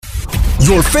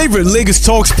Your favorite Lagos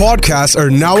Talks podcasts are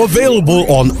now available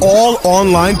on all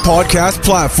online podcast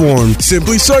platforms.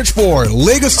 Simply search for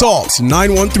Lagos Talks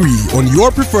 913 on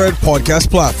your preferred podcast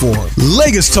platform.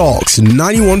 Lagos Talks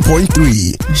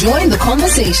 91.3. Join the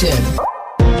conversation.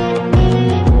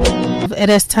 It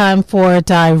is time for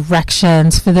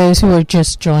Directions. For those who are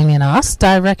just joining us,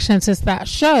 Directions is that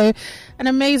show, an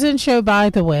amazing show,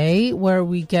 by the way, where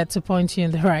we get to point you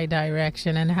in the right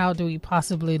direction. And how do we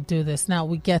possibly do this? Now,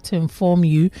 we get to inform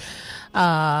you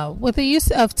with the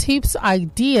use of tips,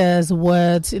 ideas,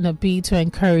 words in a beat to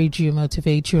encourage you,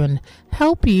 motivate you, and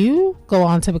help you go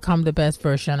on to become the best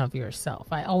version of yourself.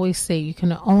 I always say you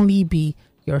can only be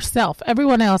yourself.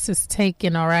 Everyone else is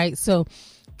taken, all right? So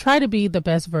try to be the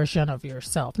best version of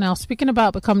yourself. Now, speaking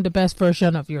about become the best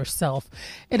version of yourself,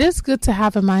 it is good to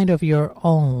have a mind of your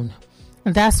own.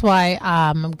 And that's why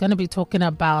I'm going to be talking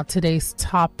about today's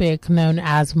topic known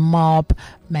as mob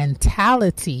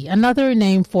mentality. Another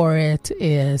name for it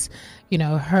is,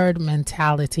 herd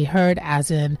mentality. Herd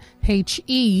as in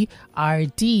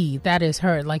H-E-R-D. That is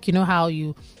herd. Like, how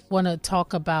you want to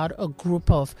talk about a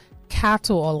group of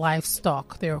cattle or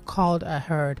livestock. They're called a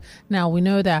herd. Now, we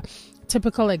know that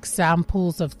typical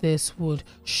examples of this would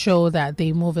show that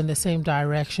they move in the same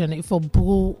direction. If a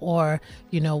bull or,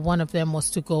 one of them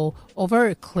was to go over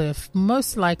a cliff,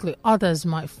 most likely others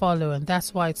might follow. And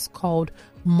that's why it's called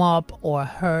mob or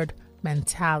herd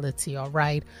mentality. All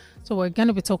right. So we're going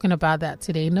to be talking about that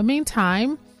today. In the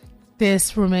meantime,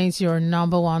 this remains your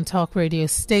number one talk radio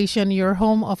station, your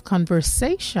home of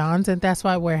conversations, and that's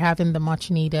why we're having the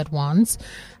much needed ones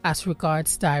as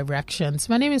regards Directions.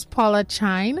 My name is Paula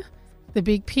Chine, the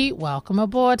Big Pete. Welcome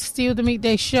aboard Steal the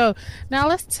Midday Show. Now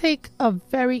let's take a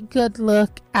very good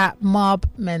look at mob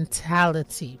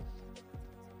mentality.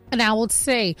 And I would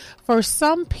say for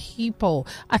some people,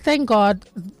 I thank God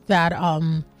that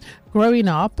growing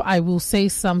up, I will say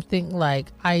something like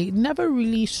I never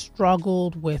really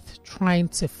struggled with trying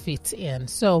to fit in.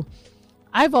 So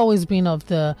I've always been of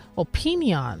the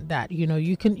opinion that,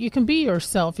 you can be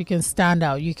yourself, you can stand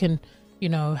out, you can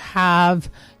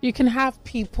have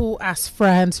people as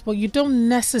friends, but you don't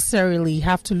necessarily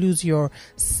have to lose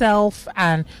yourself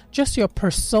and just your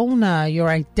persona, your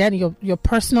identity, your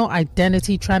personal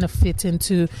identity, trying to fit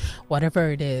into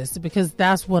whatever it is, because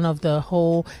that's one of the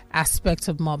whole aspects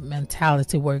of mob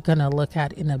mentality we're going to look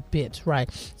at in a bit, right?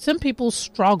 Some people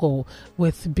struggle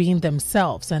with being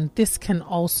themselves, and this can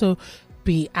also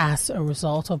be as a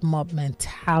result of mob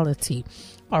mentality.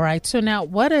 All right. So now,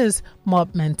 what is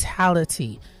mob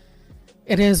mentality?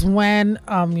 It is when,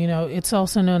 it's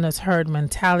also known as herd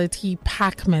mentality,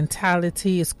 pack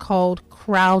mentality. Is called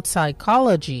crowd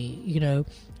psychology.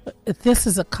 This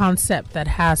is a concept that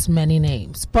has many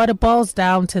names, but it boils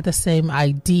down to the same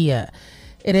idea.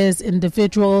 It is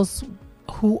individuals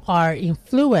who are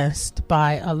influenced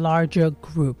by a larger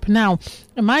group. Now,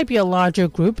 it might be a larger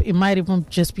group. It might even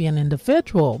just be an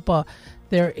individual, but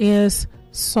there is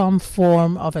some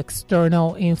form of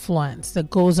external influence that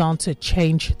goes on to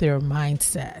change their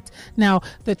mindset. Now,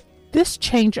 this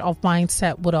change of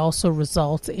mindset would also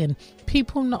result in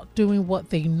people not doing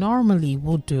what they normally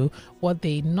would do, what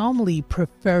they normally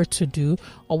prefer to do,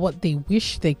 or what they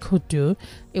wish they could do.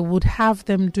 It would have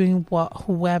them doing what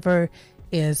whoever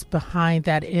is behind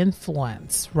that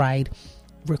influence, right,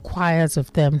 requires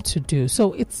of them to do.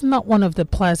 So it's not one of the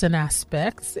pleasant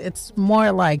aspects. It's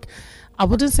more like, I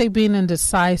wouldn't say being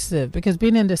indecisive, because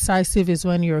being indecisive is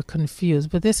when you're confused.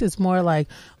 But this is more like,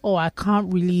 I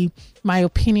can't really, my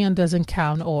opinion doesn't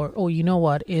count. Or you know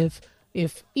what, if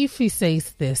he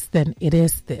says this, then it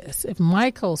is this. If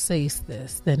Michael says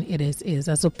this, then it is.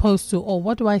 As opposed to,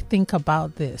 what do I think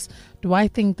about this? Do I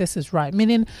think this is right?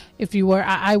 Meaning, if you were,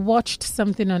 I watched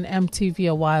something on MTV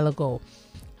a while ago.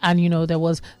 And, there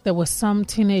was some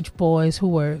teenage boys who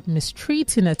were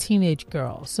mistreating a teenage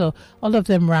girl. So all of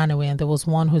them ran away, and there was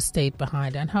one who stayed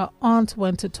behind. And her aunt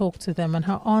went to talk to them. And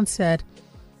her aunt said,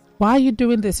 "Why are you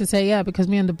doing this?" He said, "Yeah, because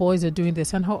me and the boys are doing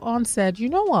this." And her aunt said, "You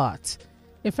know what?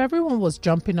 If everyone was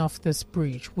jumping off this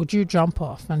bridge, would you jump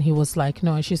off?" And he was like,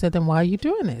 "No." And she said, "Then why are you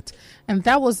doing it?" And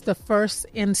that was the first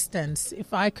instance,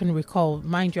 if I can recall.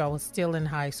 Mind you, I was still in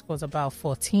high school, I was about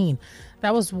 14.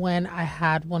 That was when I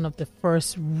had one of the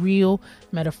first real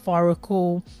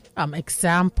metaphorical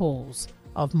examples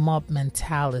of mob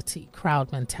mentality,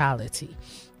 crowd mentality.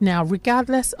 Now,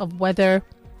 regardless of whether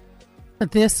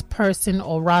this person,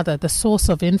 or rather the source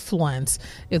of influence,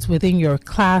 is within your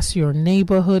class, your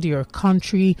neighborhood, your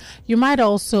country, you might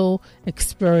also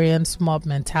experience mob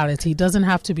mentality. It doesn't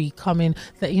have to be coming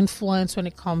the influence when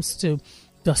it comes to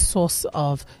the source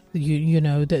of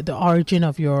the origin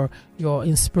of your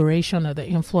inspiration or the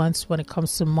influence when it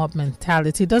comes to mob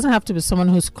mentality. It doesn't have to be someone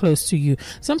who's close to you.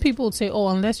 Some people would say, oh,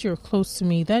 unless you're close to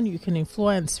me, then you can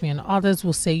influence me. And others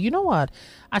will say, you know what,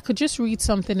 I could just read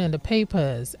something in the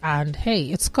papers and hey,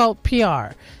 it's called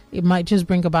PR. It might just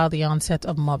bring about the onset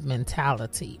of mob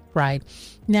mentality, right?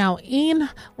 Now,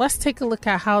 let's take a look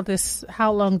at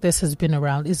how long this has been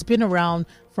around. It's been around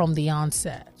from the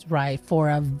onset, right, for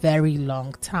a very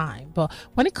long time. But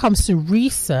when it comes to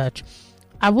research,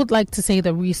 I would like to say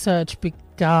the research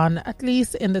began at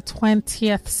least in the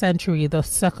 20th century, the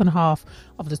second half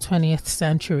of the 20th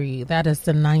century, that is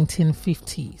the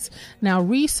 1950s. Now,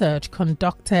 research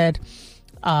conducted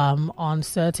on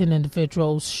certain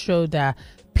individuals showed that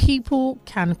people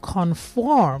can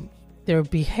conform their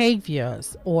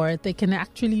behaviors, or they can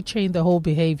actually change the whole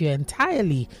behavior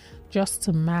entirely just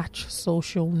to match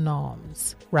social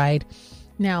norms, right?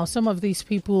 Now, some of these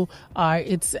people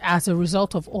it's as a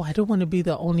result of, I don't want to be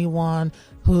the only one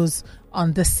who's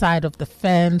on this side of the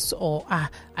fence, or I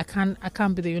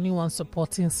can't be the only one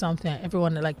supporting something.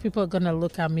 Everyone, like, people are going to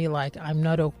look at me like I'm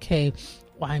not okay,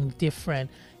 or I'm different,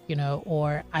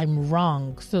 or I'm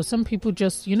wrong. So some people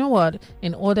just, in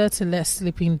order to let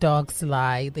sleeping dogs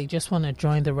lie, they just want to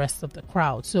join the rest of the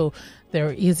crowd. So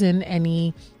they're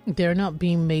not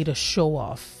being made a show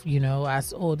off,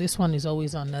 as, this one is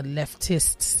always on the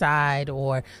leftist side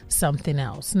or something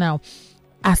else. Now,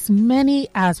 as many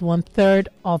as 1/3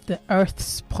 of the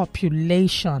Earth's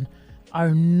population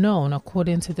are known,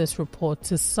 according to this report,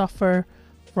 to suffer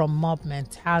from mob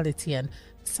mentality, and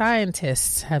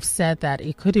scientists have said that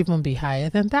it could even be higher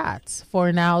than that.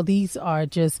 For now, these are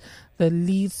just the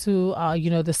leads to,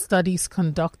 the studies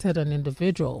conducted on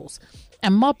individuals.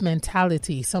 And mob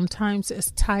mentality sometimes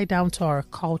is tied down to our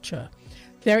culture.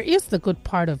 There is the good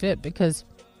part of it, because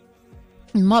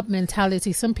mob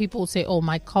mentality, some people say,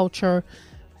 my culture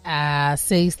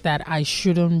says that I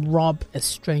shouldn't rob a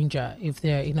stranger if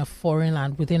they're in a foreign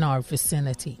land within our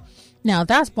vicinity. Now,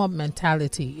 that's mob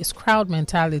mentality. It's crowd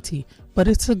mentality, but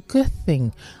it's a good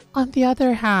thing. On the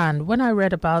other hand, when I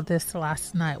read about this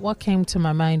last night, what came to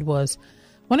my mind was,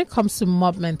 when it comes to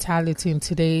mob mentality in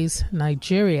today's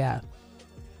Nigeria,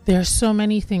 there are so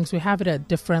many things. We have it at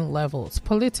different levels.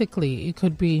 Politically, it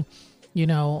could be,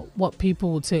 what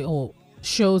people would say,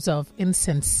 shows of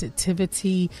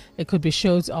insensitivity. It could be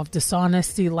shows of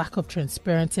dishonesty, lack of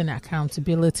transparency and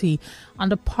accountability. On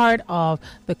the part of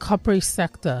the corporate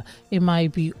sector, it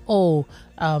might be,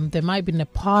 there might be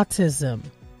nepotism,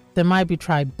 there might be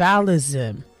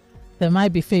tribalism, there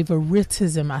might be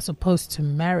favoritism as opposed to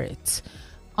merit.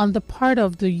 On the part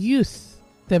of the youth,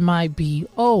 there might be,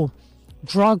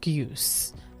 drug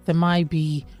use, there might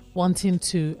be wanting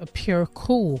to appear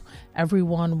cool,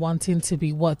 everyone wanting to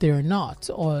be what they're not,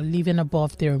 or living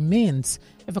above their means.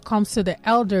 If it comes to the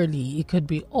elderly, it could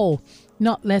be,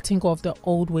 not letting go of the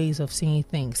old ways of seeing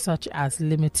things, such as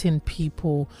limiting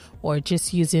people or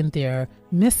just using their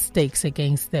mistakes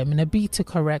against them. In a bid to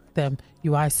correct them,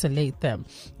 you isolate them.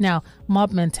 Now,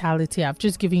 mob mentality, I've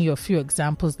just given you a few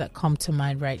examples that come to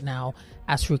mind right now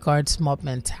as regards mob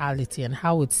mentality and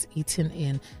how it's eaten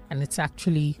in, and it's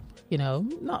actually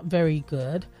not very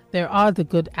good. There are the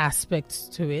good aspects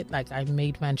to it, like I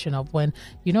made mention of, when,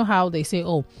 how they say,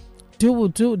 do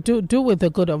with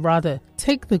the good, or rather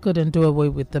take the good and do away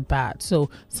with the bad. So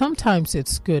sometimes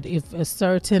it's good if a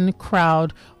certain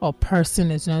crowd or person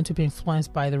is known to be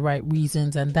influenced by the right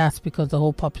reasons, and that's because the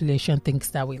whole population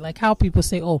thinks that way. Like how people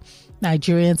say,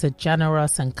 Nigerians are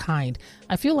generous and kind.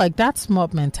 I feel like that's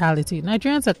mob mentality.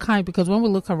 Nigerians are kind because when we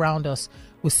look around us,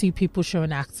 we see people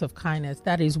showing acts of kindness.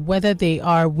 That is, whether they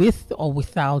are with or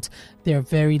without, they're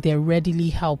readily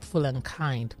helpful and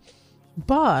kind.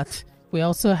 But we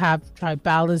also have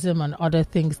tribalism and other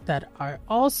things that are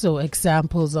also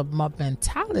examples of mob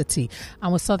mentality.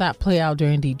 And we saw that play out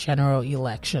during the general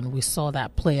election. We saw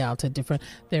that play out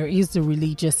there is the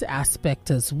religious aspect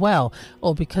as well.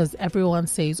 Because everyone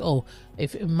says,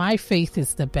 if my faith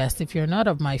is the best, if you're not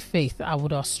of my faith, I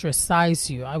would ostracize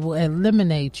you. I will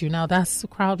eliminate you. Now, that's the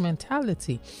crowd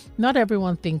mentality. Not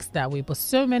everyone thinks that way, but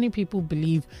so many people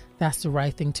believe that's the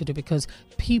right thing to do because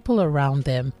people around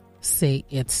them say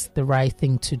it's the right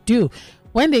thing to do.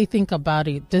 When they think about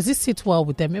it, does it sit well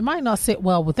with them? It might not sit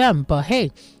well with them, but hey,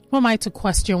 who am I to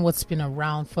question what's been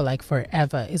around for like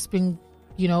forever? It's been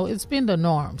the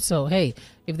norm. So hey,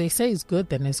 if they say it's good,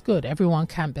 then it's good. Everyone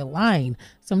can't be lying.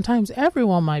 Sometimes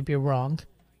everyone might be wrong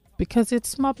because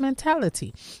it's mob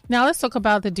mentality. Now let's talk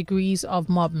about the degrees of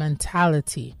mob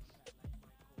mentality.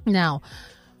 Now,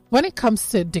 when it comes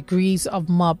to degrees of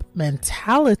mob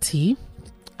mentality,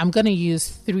 I'm going to use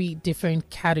 3 different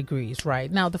categories,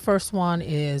 right? Now, the first one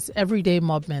is everyday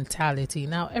mob mentality.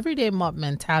 Now, everyday mob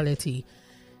mentality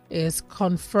is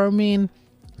confirming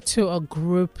to a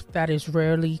group that is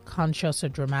rarely conscious or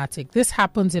dramatic. This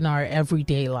happens in our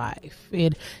everyday life.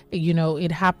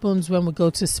 It happens when we go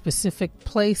to specific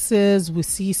places, we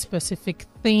see specific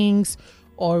things,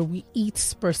 or we eat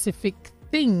specific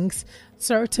things,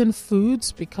 certain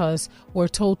foods, because we're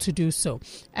told to do so.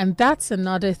 And that's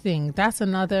another thing.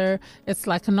 It's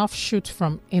like an offshoot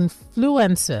from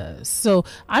influencers. So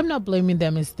I'm not blaming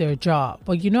them, it's their job.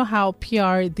 But you know how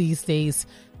PR these days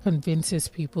convinces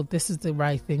people this is the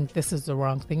right thing, this is the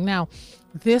wrong thing. Now,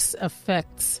 this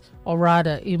affects, or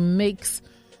rather, it makes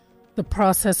the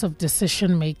process of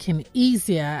decision making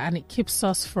easier, and it keeps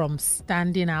us from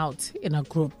standing out in a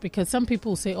group, because some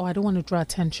people say, I don't want to draw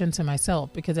attention to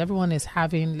myself because everyone is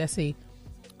having, let's say,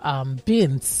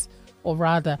 bins, or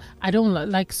rather, I don't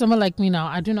like someone like me now.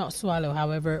 I do not swallow.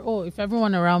 However, if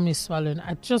everyone around me is swallowing,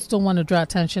 I just don't want to draw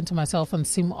attention to myself and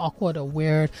seem awkward or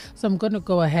weird. So I'm going to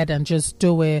go ahead and just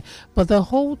do it. But the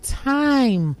whole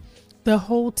time,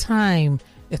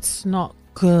 it's not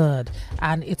good,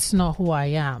 and it's not who I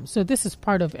am. So this is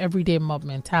part of everyday mob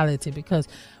mentality, because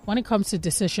when it comes to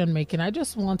decision making, I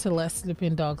just want to let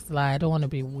sleeping dogs lie. I don't want to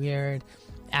be weird.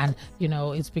 And,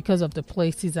 it's because of the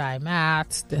places I'm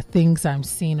at, the things I'm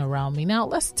seeing around me. Now,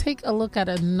 let's take a look at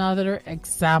another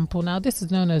example. Now, this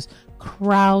is known as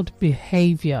crowd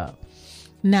behavior.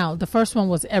 Now, the first one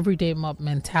was everyday mob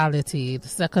mentality. The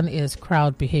second is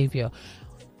crowd behavior.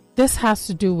 This has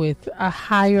to do with a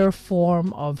higher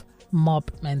form of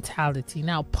mob mentality.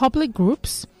 Now, public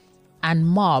groups and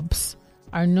mobs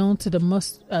are known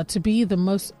to be the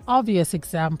most obvious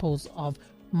examples of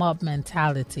mob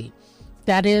mentality.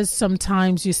 That is,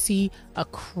 sometimes you see a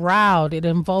crowd, it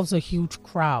involves a huge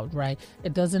crowd, right?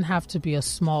 It doesn't have to be a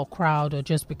small crowd or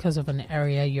just because of an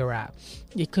area you're at.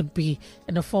 It could be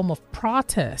in the form of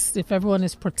protest. If everyone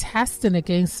is protesting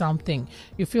against something,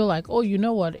 you feel like, you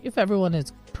know what? If everyone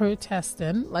is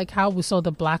protesting, like how we saw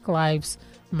the Black Lives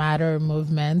Matter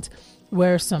movement,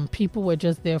 where some people were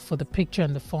just there for the picture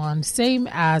and the fun, same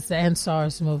as the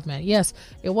NSARS movement. Yes,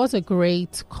 it was a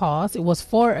great cause. It was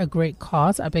for a great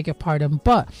cause, I beg your pardon,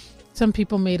 but some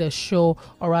people made a show,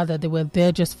 or rather they were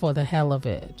there just for the hell of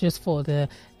it, just for the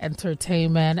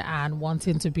entertainment and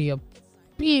wanting to be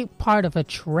part of a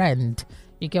trend.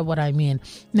 You get what I mean?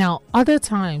 Now, other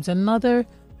times, another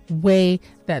way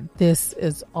that this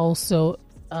is also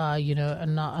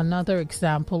another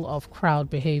example of crowd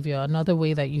behavior, another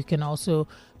way that you can also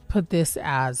put this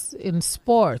as in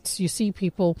sports. You see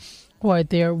people who are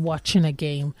there watching a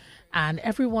game and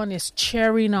everyone is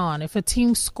cheering on. If a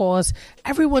team scores,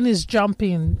 everyone is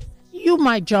jumping. You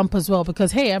might jump as well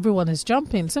because, hey, everyone is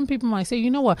jumping. Some people might say, you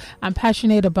know what, I'm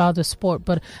passionate about the sport,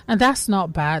 and that's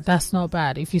not bad. That's not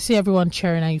bad. If you see everyone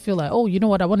cheering and you feel like, you know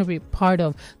what, I want to be part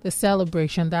of the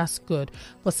celebration, that's good.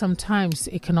 But sometimes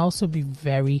it can also be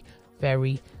very,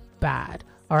 very bad.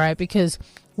 All right, because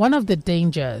one of the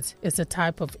dangers is a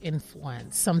type of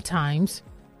influence. Sometimes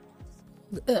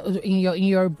in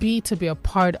your bid to be a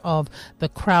part of the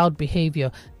crowd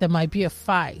behavior, there might be a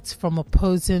fight from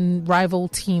opposing rival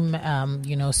team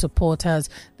supporters.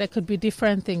 There could be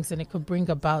different things, and it could bring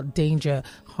about danger,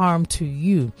 harm to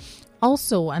you.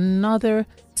 Also, another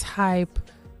type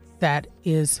that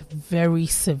is very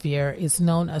severe is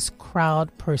known as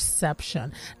crowd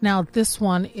perception. Now, this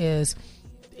one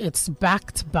it's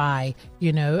backed by,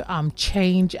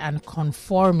 change and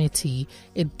conformity.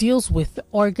 It deals with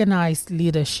organized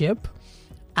leadership,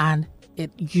 and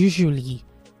it usually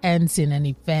ends in an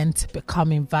event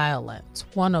becoming violent.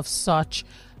 One of such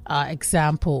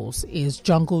examples is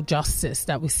jungle justice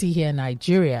that we see here in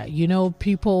Nigeria. You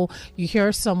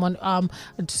hear someone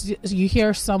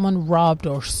robbed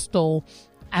or stole,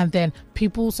 and then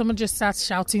someone just starts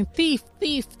shouting, thief,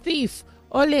 thief, thief.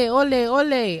 Ole, ole,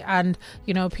 ole. And,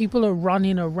 people are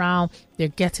running around. They're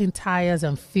getting tires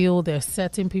and fuel. They're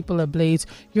setting people ablaze.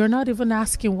 You're not even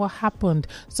asking what happened.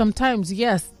 Sometimes,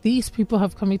 yes, these people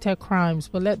have committed crimes,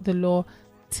 but let the law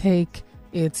take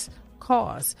its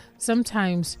course.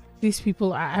 Sometimes these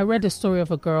people, I read a story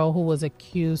of a girl who was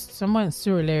accused, someone in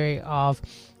Surulere, of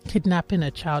kidnapping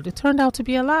a child. It turned out to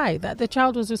be a lie, that the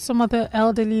child was with some other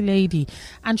elderly lady,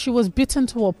 and she was beaten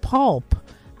to a pulp.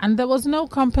 And there was no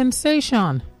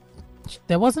compensation.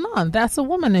 There was none. That's a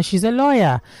woman and she's a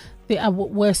lawyer.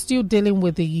 We're still dealing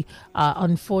with the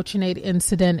unfortunate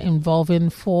incident involving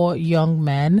 4 young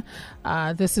men.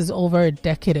 This is over a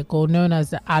decade ago, known as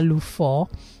the Alu 4.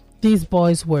 These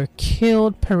boys were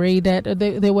killed, paraded.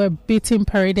 They were beaten,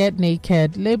 paraded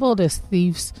naked, labeled as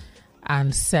thieves,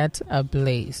 and set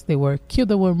ablaze. They were killed,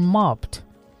 they were mobbed.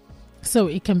 So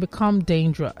it can become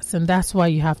dangerous, and that's why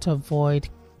you have to avoid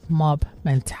mob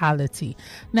mentality.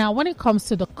 Now, when it comes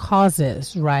to the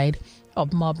causes, right,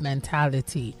 of mob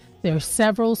mentality, there are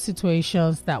several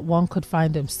situations that one could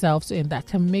find themselves in that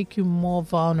can make you more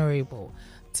vulnerable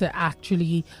to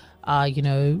actually,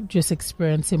 just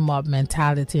experiencing mob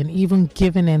mentality and even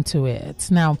giving into it.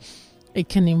 Now, it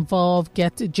can involve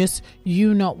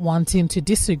you not wanting to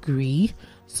disagree,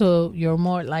 so you're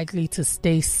more likely to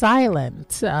stay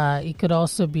silent. It could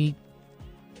also be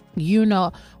you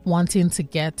not wanting to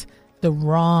get the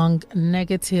wrong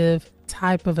negative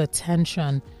type of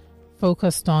attention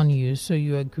focused on you, so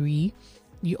you agree,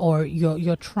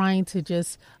 you're trying to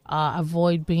just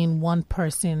avoid being one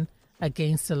person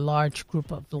against a large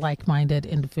group of like-minded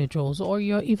individuals, or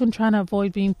you're even trying to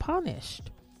avoid being punished.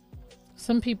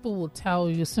 Some people will tell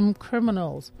you, some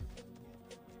criminals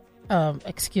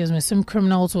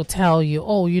will tell you,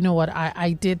 oh, you know what,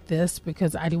 I did this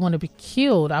because I didn't want to be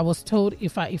killed. I was told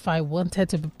if I wanted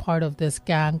to be part of this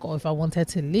gang, or if I wanted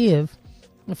to live,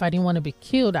 if I didn't want to be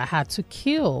killed, I had to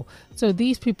kill. So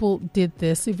these people did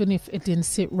this even if it didn't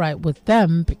sit right with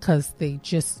them, because they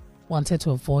just wanted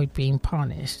to avoid being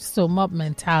punished. So mob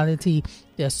mentality,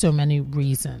 there's so many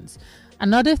reasons.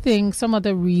 Another thing, some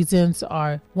other reasons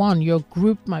are, one, your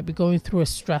group might be going through a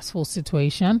stressful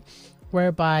situation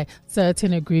whereby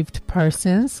certain aggrieved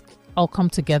persons all come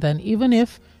together, and even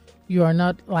if you are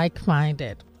not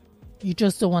like-minded, you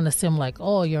just don't want to seem like,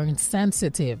 oh, you're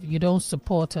insensitive, you don't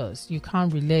support us, you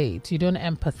can't relate, you don't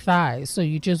empathize, so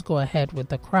you just go ahead with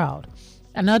the crowd.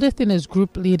 Another thing is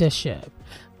group leadership.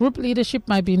 Group leadership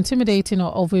might be intimidating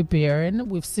or overbearing.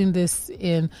 We've seen this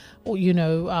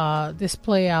this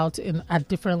play out at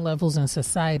different levels in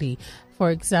society.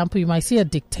 For example, you might see a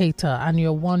dictator and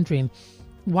you're wondering,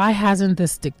 why hasn't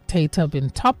this dictator been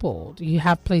toppled? You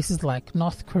have places like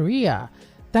North Korea.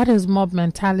 That is mob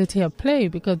mentality at play,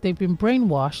 because they've been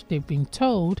brainwashed. They've been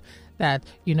told that,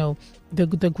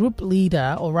 the group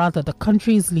leader, or rather the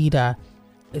country's leader,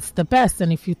 is the best.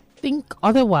 And if you think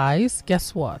otherwise,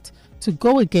 guess what? To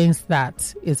go against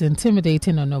that is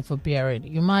intimidating and overbearing.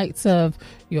 You might serve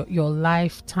your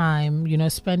lifetime,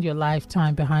 spend your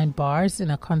lifetime behind bars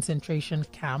in a concentration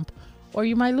camp, or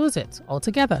you might lose it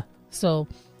altogether. So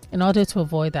in order to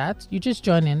avoid that, you just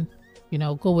join in,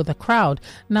 go with the crowd.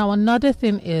 Now, another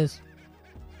thing is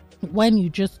when you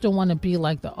just don't want to be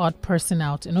like the odd person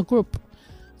out in a group.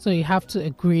 So you have to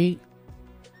agree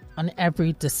on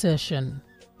every decision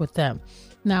with them.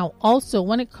 Now, also,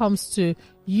 when it comes to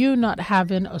you not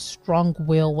having a strong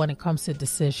will when it comes to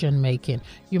decision making,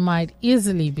 you might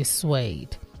easily be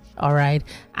swayed. All right.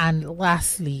 And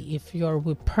lastly, if you're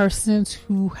with persons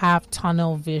who have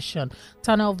tunnel vision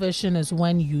is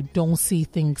when you don't see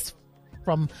things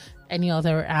from any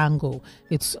other angle.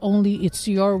 It's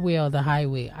your way or the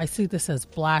highway. I see this as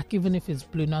black, even if it's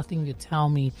blue, nothing you tell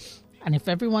me. And if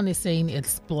everyone is saying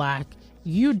it's black,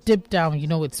 you dip down,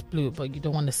 it's blue, but you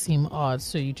don't want to seem odd,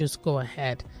 so you just go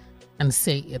ahead and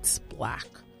say it's black.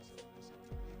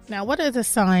 Now, what are the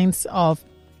signs of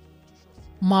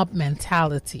mob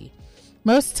mentality?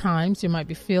 Most times you might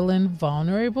be feeling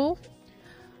vulnerable.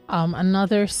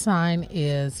 Another sign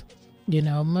is,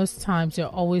 most times you're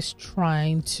always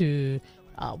trying to,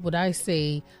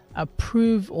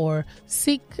 approve or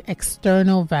seek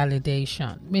external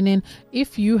validation. Meaning,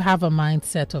 if you have a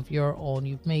mindset of your own,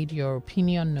 you've made your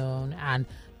opinion known, and,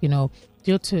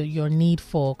 due to your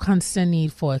constant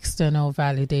need for external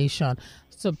validation,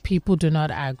 so people do not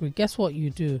agree, guess what you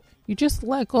do? You just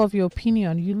let go of your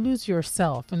opinion, you lose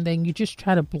yourself, and then you just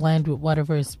try to blend with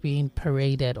whatever is being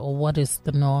paraded or what is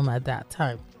the norm at that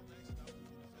time.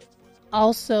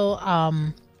 Also,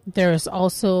 there is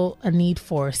also a need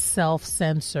for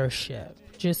self-censorship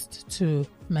just to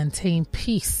maintain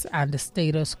peace and the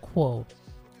status quo,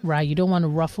 right? You don't want to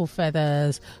ruffle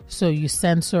feathers, so you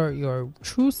censor your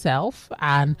true self,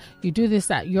 and you do this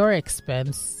at your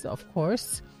expense, of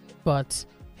course, but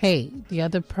hey, the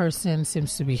other person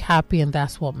seems to be happy, and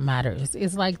that's what matters.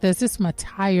 It's like there's this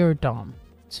martyrdom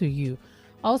to you.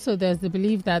 Also, there's the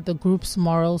belief that the group's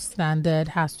moral standard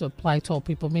has to apply to all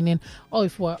people, meaning,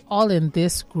 if we're all in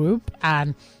this group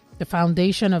and the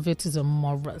foundation of it is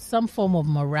some form of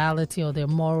morality or their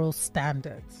moral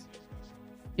standards.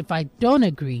 If I don't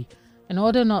agree, in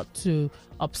order not to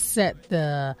upset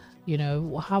the,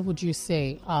 how would you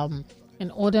say,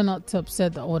 in order not to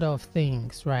upset the order of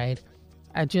things, right?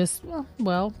 I'll just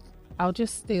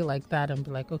stay like that and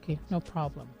be like, okay, no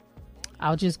problem.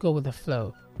 I'll just go with the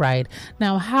flow, right?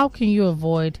 Now, how can you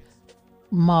avoid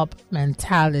mob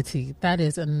mentality? That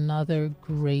is another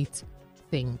great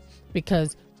thing,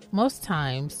 because most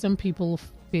times some people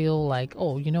feel like,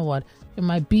 oh, you know what, it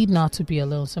might be not to be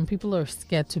alone. Some people are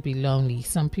scared to be lonely.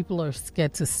 Some people are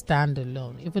scared to stand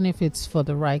alone, even if it's for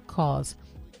the right cause,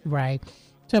 right?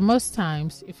 So most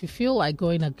times, if you feel like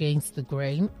going against the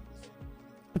grain,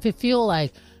 if you feel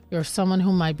like you're someone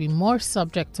who might be more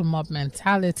subject to mob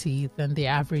mentality than the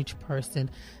average person,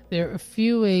 there are a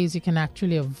few ways you can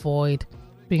actually avoid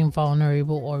being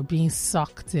vulnerable or being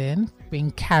sucked in,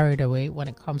 being carried away when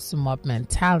it comes to mob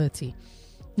mentality.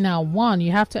 Now, one,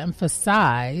 you have to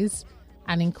emphasize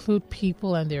and include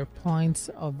people and their points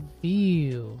of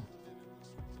view,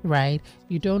 right?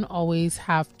 You don't always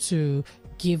have to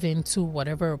give into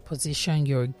whatever position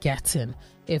you're getting.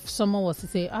 If someone was to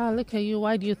say, look at you,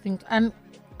 why do you think, and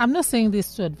I'm not saying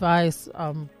this to advise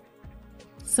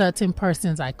certain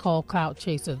persons I call clout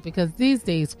chasers, because these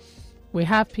days we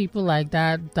have people like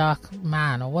that dark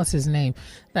man, or what's his name,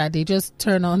 that they just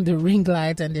turn on the ring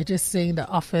light and they're just saying the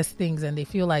office things and they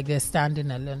feel like they're standing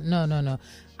alone. No.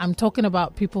 I'm talking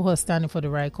about people who are standing for the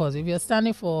right cause. If you're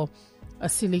standing for a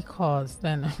silly cause,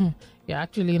 then you're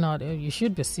actually not. You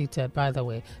should be seated, by the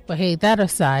way. But hey, that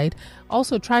aside,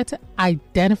 also try to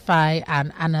identify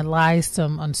and analyze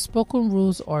some unspoken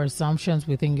rules or assumptions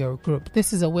within your group.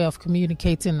 This is a way of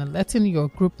communicating and letting your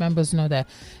group members know that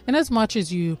in as much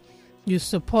as you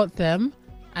support them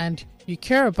and you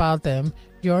care about them,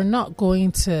 you're not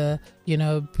going to,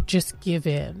 just give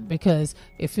in because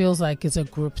it feels like it's a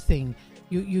group thing.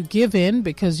 You give in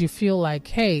because you feel like,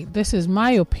 hey, this is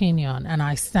my opinion and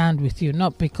I stand with you,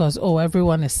 not because,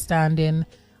 everyone is standing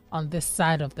on this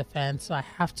side of the fence, so I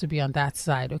have to be on that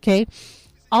side, okay?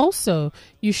 Also,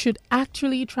 you should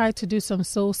actually try to do some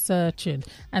soul searching,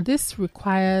 and this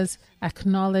requires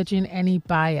acknowledging any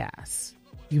bias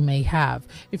you may have.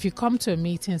 If you come to a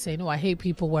meeting saying, I hate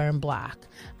people wearing black,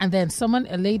 and then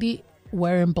a lady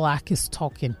wearing black is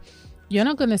talking, you're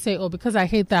not going to say, because I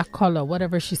hate that color,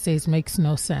 whatever she says makes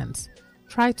no sense.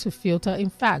 Try to filter. In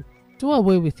fact, do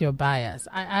away with your bias.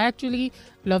 I actually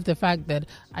love the fact that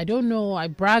I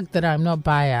brag that I'm not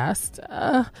biased.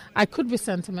 I could be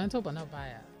sentimental, but not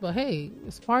biased. But hey,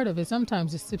 it's part of it.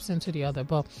 Sometimes it slips into the other.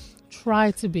 But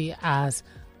try to be as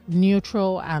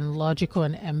neutral and logical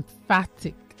and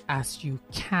emphatic as you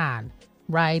can,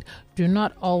 right? Do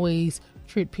not always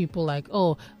treat people like,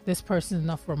 this person is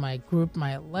not for my group,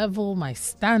 my level, my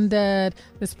standard.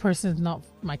 This person is not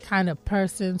my kind of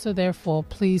person. So therefore,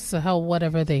 please, to hell,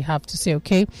 whatever they have to say,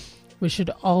 okay? We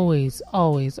should always,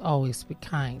 always, always be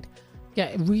kind.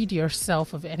 Rid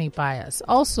yourself of any bias.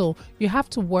 Also, you have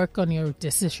to work on your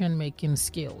decision-making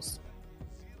skills.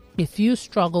 If you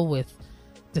struggle with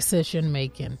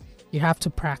decision-making, you have to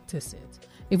practice it.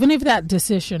 Even if that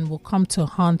decision will come to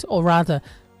haunt, or rather,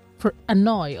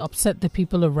 upset the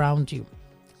people around you,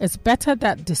 it's better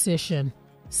that decision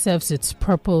serves its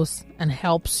purpose and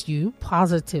helps you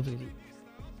positively,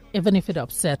 even if it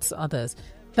upsets others,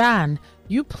 than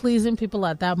you pleasing people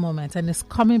at that moment and it's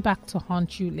coming back to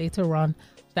haunt you later on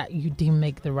that you didn't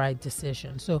make the right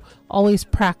decision. So always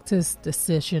practice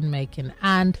decision making.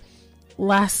 And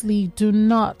lastly, do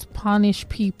not punish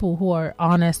people who are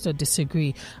honest or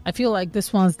disagree. I feel like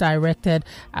this one's directed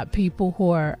at people who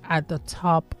are at the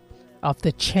top of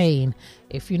the chain.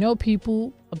 If you know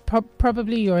people,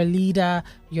 probably you're a leader,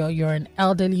 you're an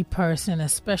elderly person,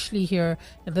 especially here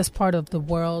in this part of the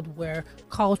world where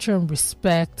culture and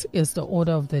respect is the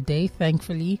order of the day,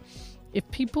 thankfully. If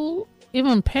people,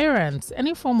 even parents,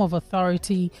 any form of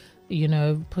authority,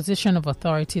 position of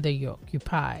authority that you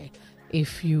occupy,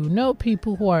 if you know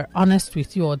people who are honest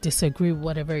with you or disagree with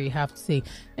whatever you have to say,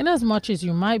 in as much as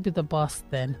you might be the boss,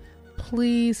 then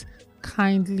please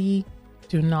kindly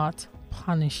do not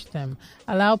punish them.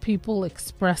 Allow people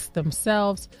express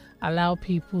themselves. Allow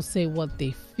people say what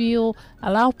they feel.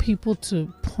 Allow people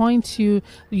to point you,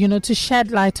 to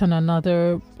shed light on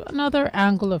another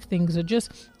angle of things, or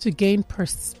just to gain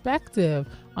perspective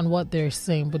on what they're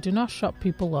saying. But do not shut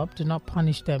people up. Do not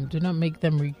punish them. Do not make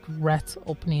them regret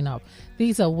opening up.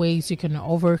 These are ways you can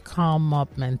overcome mob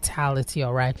mentality,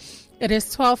 all right? It is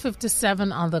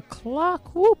 12:57 on the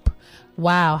clock. Whoop.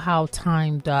 Wow, how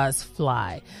time does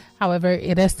fly. However,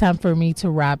 it is time for me to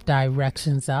wrap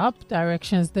Directions up.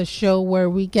 Directions, the show where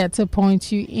we get to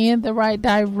point you in the right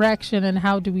direction. And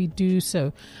how do we do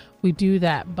so? We do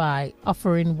that by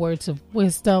offering words of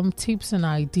wisdom, tips and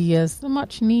ideas, the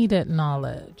much needed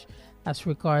knowledge as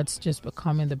regards just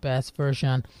becoming the best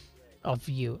version of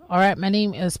you. All right, my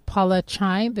name is Paula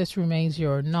Chine. This remains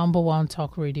your number one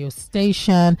talk radio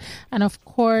station. And of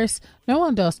course, no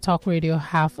one does talk radio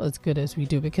half as good as we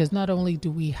do, because not only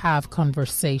do we have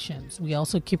conversations, we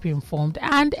also keep you informed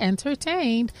and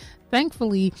entertained.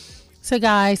 Thankfully, So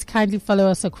guys, kindly follow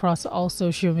us across all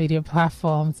social media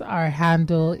platforms. Our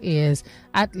handle is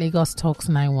at Lagos Talks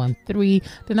 913.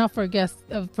 Do not forget,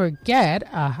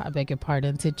 I beg your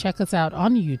pardon, to check us out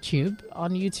on YouTube.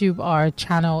 On YouTube, our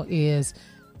channel is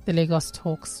the Lagos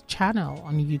Talks channel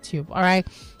on YouTube. All right.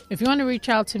 If you want to reach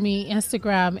out to me,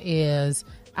 Instagram is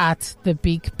at the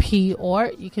Big P,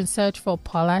 or you can search for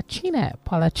Paula Chine,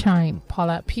 Paula Chine,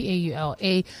 Paula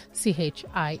PaulaChin.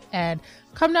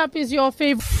 Coming up is your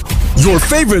favorite. Your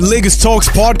favorite Lagos Talks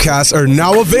podcasts are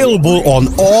now available on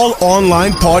all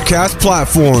online podcast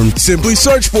platforms. Simply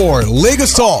search for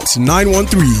Lagos Talks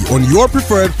 913 on your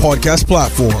preferred podcast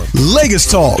platform. Lagos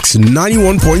Talks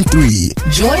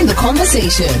 91.3. Join the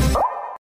conversation.